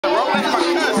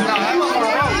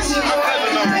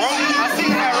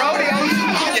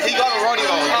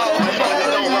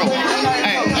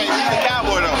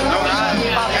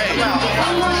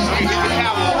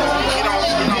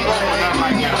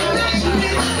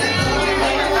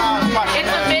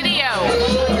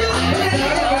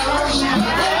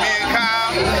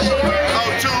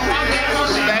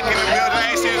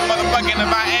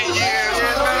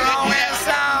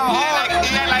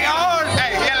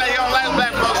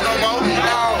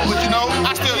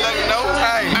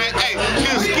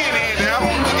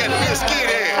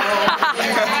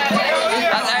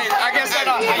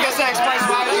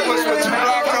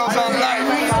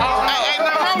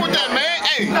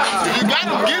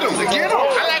get them.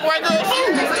 I like white girls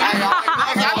too.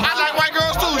 I like white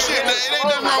girls too. Shit, it ain't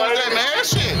nothing wrong with that, man.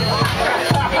 Shit.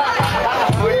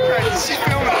 She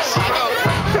filming this shit.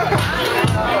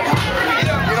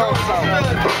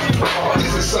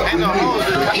 This is something new.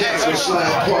 Cancer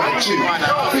Slide Part 2.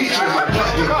 Featuring the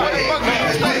Bucket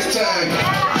Band. And this time,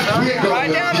 we're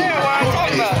going to Down there, what I'm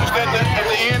talking about. At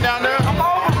the end down there? I'm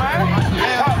over, man.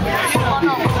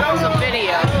 That was a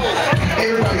video.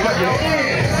 Everybody clap your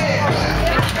hands.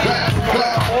 Clap,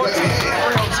 clap, clap your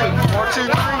hands.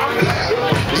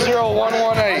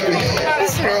 0118.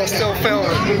 This girl's still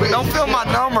filming. Don't film my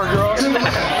number, girl.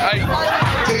 Hey,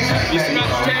 you smell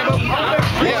the stand-up?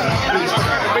 Yeah.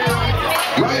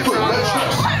 Right foot, let's go.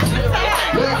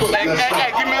 Left foot, let's go.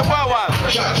 Hey, give me a Budweiser.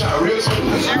 Cha-cha, real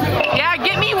smooth. Yeah,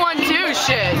 get me one too,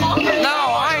 shit. no,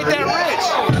 I ain't that rich.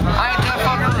 I ain't that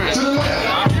fucking rich. To the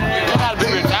left. You gotta be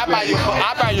rich. I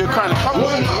buy you a crown. Come on.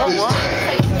 One hop this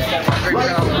time.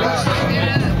 Right foot, let's go.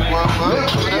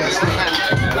 Left foot, let's go.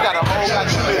 We got a whole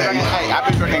bunch of drinking. Hey, I've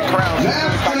been drinking crowns.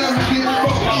 Last time we get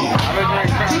funky. I've been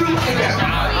drinking crowns. To the left.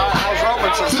 I was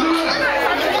rolling To some. the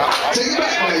left. Take it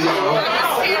back now, y'all.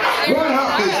 One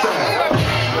hop this time.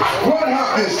 One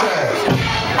hop this time.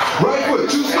 Right foot,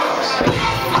 2 steps.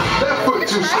 Left foot,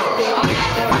 2 steps.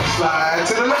 Slide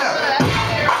to the left.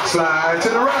 Slide to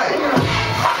the right.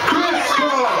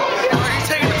 Crisscross. You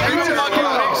taking a picture?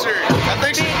 I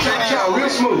think she Cha-cha, real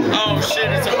smooth. Oh shit,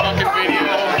 it's a fucking video.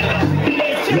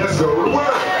 Let's go to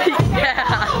work.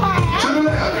 Yeah. To the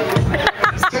left.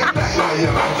 Take it back now,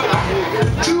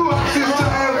 y'all. 2 hops this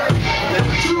time.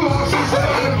 2 hops this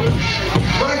time.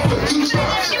 Right foot, 2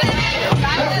 steps.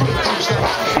 Left foot, 2 steps.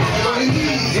 Hands on your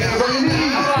knees. Hands on your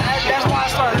knees. That's why I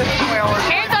started lifting my arms.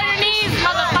 Hands on your knees,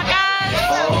 motherfuckers.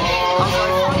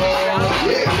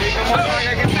 Yeah.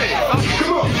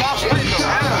 Come on.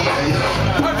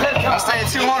 I stay at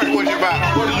 200. What you buy?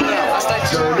 What did you buy? I stay at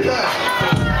Turn it 200. back.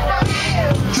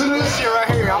 To the This shit right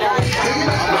here. I'm on. Take it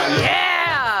back now, y'all.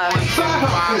 Yeah. Side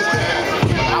hop this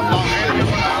time. I'm long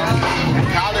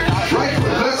college. Right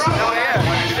foot, let's go.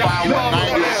 I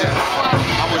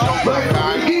was on Right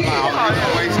foot, again. I'm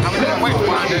gonna wait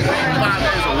 5 days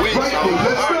a week. Right foot,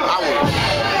 let's go.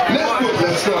 Left foot,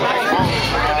 let's go.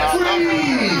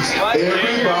 Freeze.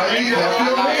 Everybody clap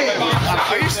your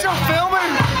hands. Are you still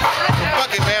filming?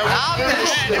 Fuck it, man.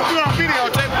 If you're on video,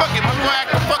 take fucking. I'm gonna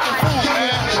act a fucking fool,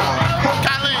 man.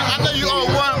 Colleen, I know you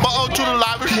owe 1, but owe 2 to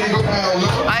live. Can't go down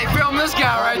low. I film this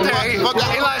guy right there. He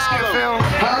likes to get filmed.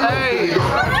 Hey,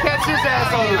 catch his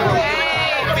ass on the film.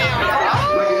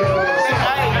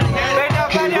 They not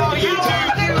funny on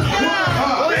YouTube.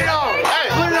 Put it on.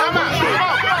 Hey, come on.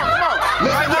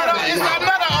 It's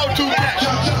another O2 catch.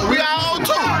 We are O2.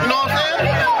 You know what I'm saying?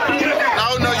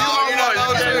 No, you owe 1. You're not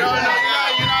O2.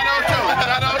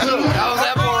 Not O2. That was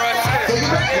that boy right there. Take it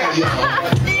back now, y'all.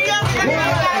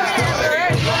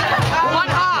 One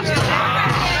hop.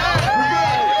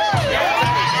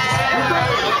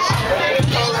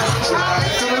 Slide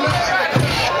to the left.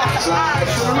 Slide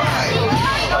to the right.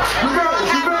 Reverse,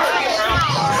 reverse.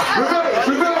 Reverse,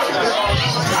 reverse.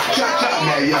 Cha-cha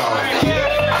now, y'all.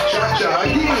 Cha-cha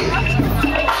again.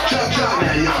 Cha-cha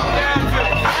now, y'all.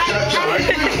 Cha-cha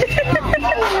again.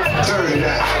 Turn it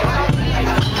out.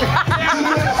 To the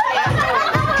left.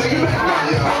 Take it back now,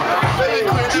 y'all.